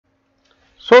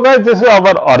So guys, this is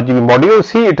our RGB module.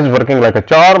 See, it is working like a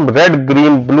charm, red,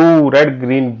 green,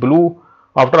 blue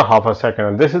after half a second.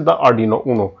 And this is the Arduino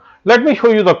UNO. Let me show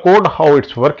you the code, how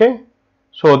it's working.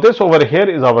 So this over here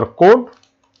is our code.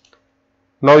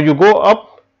 Now you go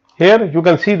up here, you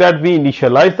can see that we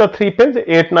initialize the 3 pins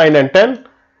 8, 9 and 10,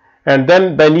 and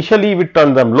then initially we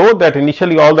turn them low, that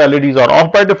initially all the LEDs are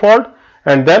off by default,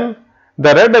 and then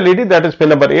the red LED, that is pin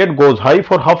number 8, goes high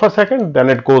for half a second, then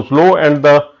it goes low, and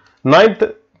the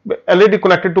 9th LED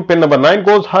connected to pin number 9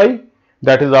 goes high,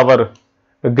 that is our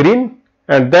green,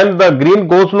 and then the green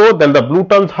goes low, then the blue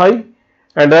turns high,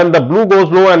 and then the blue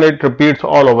goes low, and it repeats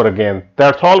all over again.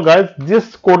 That's all guys.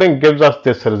 This coding gives us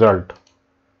this result.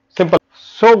 Simple.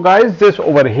 So guys, this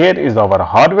over here is our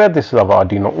hardware. This is our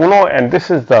Arduino UNO, and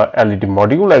this is the LED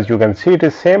module. As you can see, it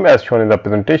is same as shown in the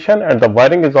presentation, and the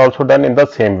wiring is also done in the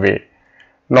same way.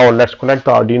 Now let's connect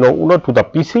the Arduino UNO to the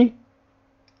PC.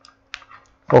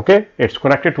 Okay, it's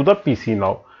connected to the PC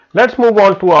now. Let's move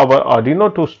on to our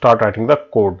Arduino to start writing the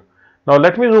code. Now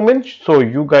let me zoom in so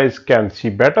you guys can see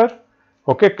better.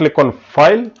 Okay, click on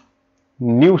File,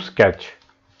 New Sketch.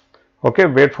 Okay,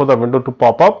 wait for the window to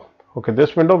pop up. Okay,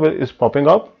 this window is popping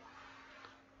up.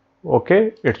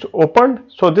 Okay, it's opened.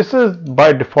 So this is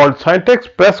by default syntax.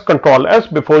 Press Ctrl S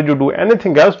before you do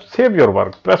anything else to save your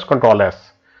work. Press Ctrl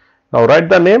S. Now write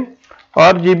the name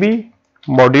RGB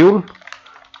module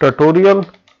tutorial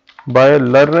by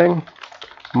learning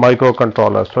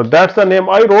microcontrollers. So that's the name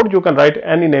I wrote. You can write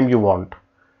any name you want.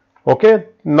 Okay,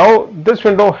 now this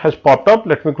window has popped up.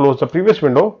 Let me close the previous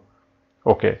window.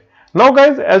 Okay, now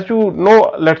guys, as you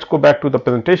know, let's go back to the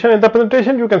presentation. In the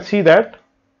presentation you can see that,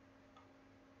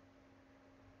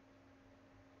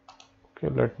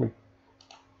 in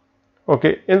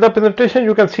the presentation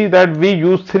you can see that we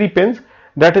use 3 pins,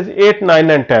 that is 8,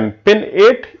 9 and 10. Pin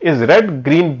 8 is red,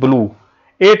 green, blue.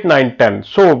 8, 9, 10.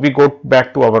 So we go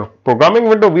back to our programming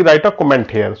window, we write a comment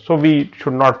here, so we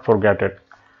should not forget it.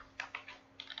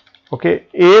 Okay,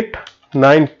 8,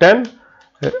 9, 10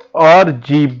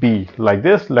 RGB, like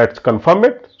this. Let's confirm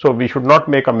it. So we should not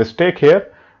make a mistake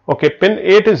here. Okay, pin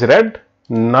 8 is red,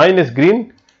 9 is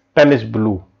green, 10 is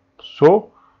blue.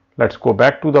 So let's go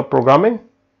back to the programming.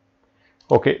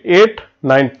 Okay, 8,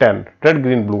 9, 10, red,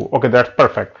 green, blue. Okay, that's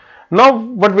perfect. Now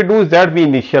what we do is that we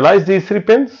initialize these 3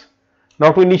 pins.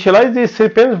 Now to initialize these 3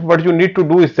 pins, what you need to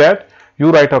do is that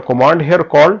you write a command here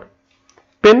called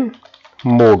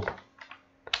pinMode.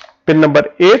 Pin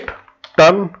number 8,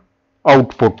 turn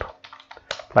output,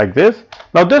 like this.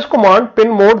 Now this command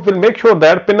pinMode will make sure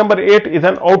that pin number 8 is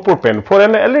an output pin. For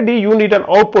an LED you need an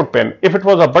output pin. If it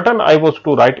was a button, I was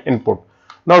to write input.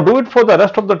 Now do it for the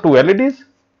rest of the 2 LEDs.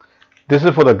 This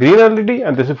is for the green LED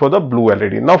and this is for the blue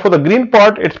LED. Now for the green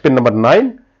part it's pin number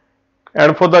 9,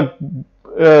 and for the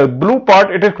blue part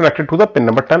it is connected to the pin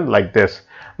number 10, like this.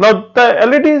 Now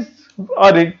the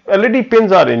LED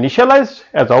pins are initialized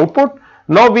as output.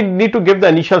 Now we need to give the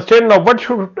initial state. Now what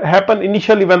should happen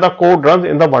initially when the code runs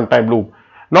in the one-time loop?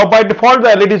 Now by default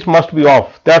the LEDs must be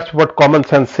off. That's what common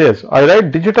sense says. I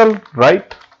write digital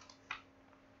write.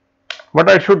 What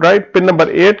I should write? Pin number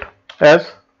 8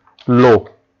 as low.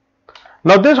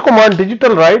 Now this command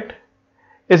digital write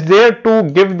is there to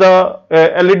give the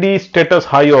LED status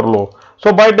high or low.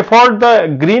 So by default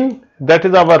the green, that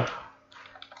is our,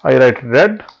 I write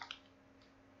red,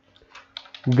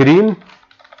 green,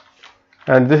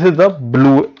 and this is the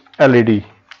blue LED.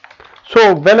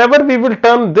 So whenever we will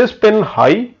turn this pin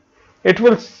high, it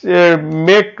will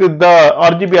make the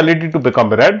RGB LED to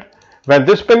become red. When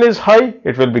this pin is high,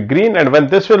 it will be green, and when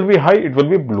this will be high, it will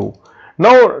be blue.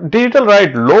 Now digital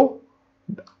write low,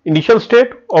 initial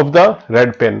state of the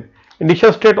red pin,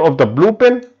 initial state of the blue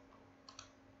pin,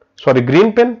 sorry,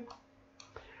 green pin,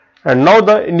 and now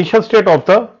the initial state of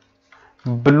the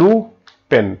blue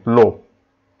pin, low.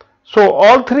 So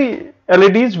all 3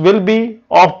 LEDs will be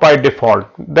off by default,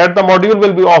 that the module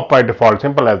will be off by default,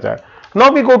 simple as that.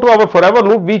 Now we go to our forever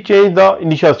loop, we change the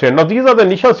initial state. Now these are the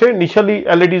initial state, initially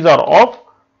LEDs are off,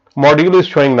 module is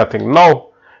showing nothing. Now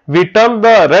we turn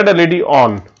the red LED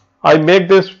on. I make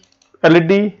this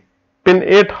LED pin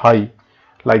 8 high,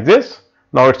 like this.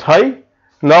 Now it's high.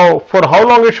 Now for how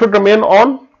long it should remain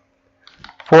on?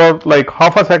 For like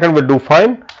half a second will do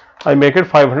fine. I make it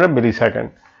 500 millisecond.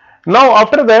 Now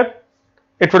after that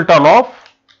it will turn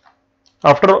off.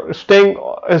 After staying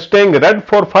red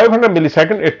for 500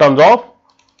 millisecond, it turns off,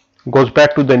 goes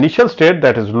back to the initial state,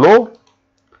 that is low,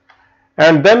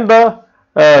 and then the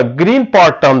green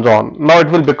part turns on. Now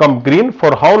it will become green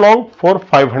for how long? For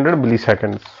 500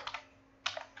 milliseconds,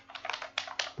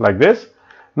 like this.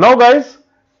 Now guys,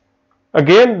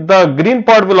 again the green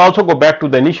part will also go back to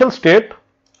the initial state,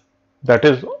 that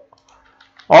is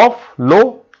off,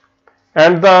 low,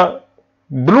 and the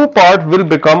blue part will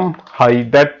become high.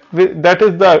 That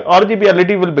is the RGB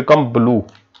LED will become blue.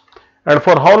 And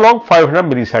for how long? 500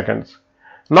 milliseconds.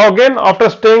 Now again, after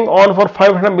staying on for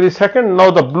 500 milliseconds, now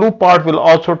the blue part will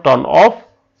also turn off.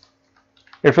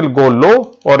 It will go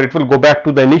low, or it will go back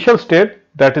to the initial state.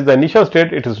 That is the initial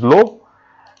state, it is low.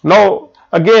 Now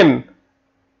again,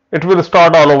 it will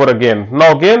start all over again.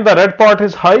 Now again the red part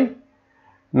is high.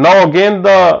 Now again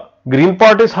the green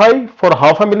part is high for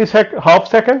half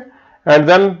second, and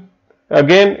then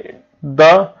again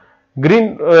the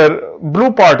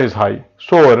blue part is high.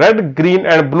 So red, green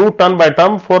and blue turn by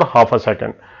turn for half a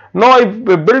second. Now I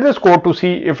build this code to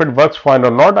see if it works fine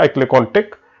or not. I click on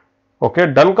tick. Okay,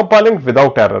 done compiling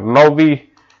without error. Now we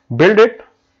build it.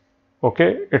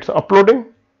 Okay, it's uploading.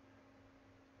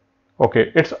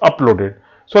 Okay, it's uploaded.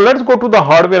 So let's go to the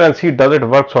hardware and see does it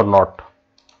works or not.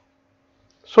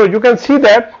 So you can see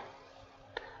that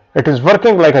it is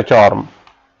working like a charm.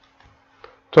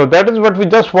 So that is what we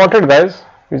just wanted, guys.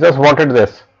 We just wanted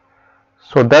this.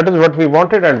 So that is what we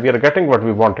wanted, and we are getting what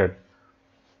we wanted.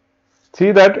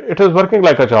 See that it is working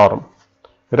like a charm.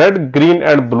 Red, green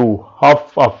and blue,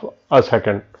 half of a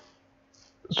second.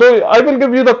 So I will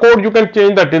give you the code. You can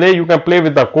change the delay. You can play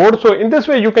with the code. So in this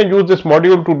way, you can use this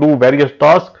module to do various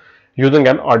tasks using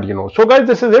an Arduino. So guys,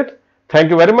 this is it. Thank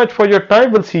you very much for your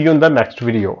time. We'll see you in the next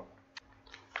video.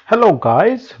 Hello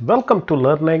guys, welcome to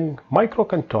learning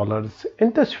microcontrollers.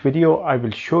 In this video, I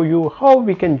will show you how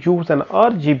we can use an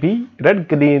RGB red,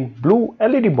 green, blue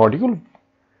LED module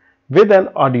with an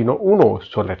Arduino UNO.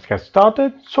 So let's get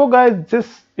started. So guys,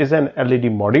 this is an LED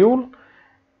module,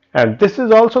 and this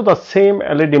is also the same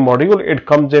LED module. It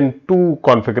comes in two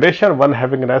configurations, one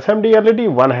having an SMD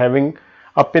LED, one having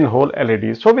a pinhole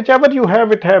LED. So whichever you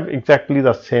have, it have exactly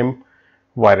the same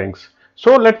wirings.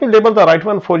 So let me label the right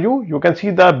one for you. You can see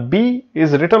the B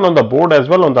is written on the board as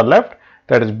well on the left.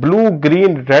 That is blue,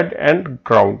 green, red and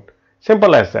ground.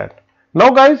 Simple as that.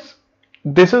 Now guys,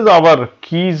 this is our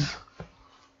keys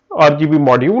RGB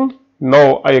module.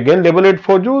 Now I again label it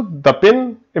for you. The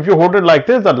pin, if you hold it like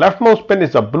this, the leftmost pin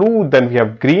is the blue, then we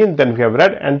have green, then we have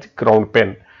red and the ground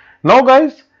pin. Now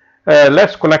guys,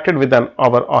 let's connect it with our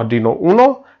Arduino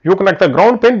UNO. You connect the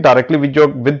ground pin directly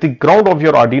with the ground of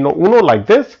your Arduino UNO like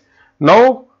this.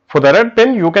 Now for the red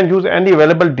pin, you can use any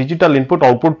available digital input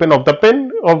output pin of the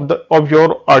pin of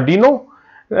your Arduino.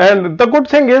 And the good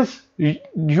thing is you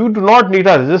do not need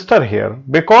a resistor here,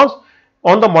 because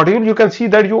on the module you can see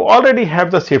that you already have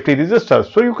the safety resistor.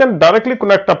 So you can directly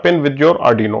connect a pin with your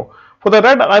Arduino. For the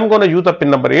red, I am going to use the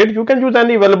pin number 8. You can use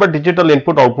any available digital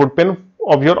input output pin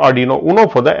of your Arduino UNO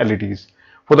for the LEDs.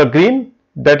 For the green,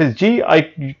 that is G,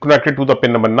 I connected to the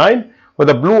pin number 9. For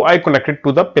the blue, I connected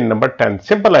to the pin number 10.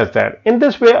 Simple as that. In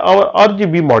this way, our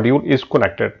RGB module is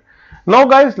connected. Now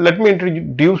guys, let me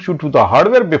introduce you to the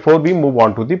hardware before we move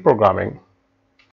on to the programming.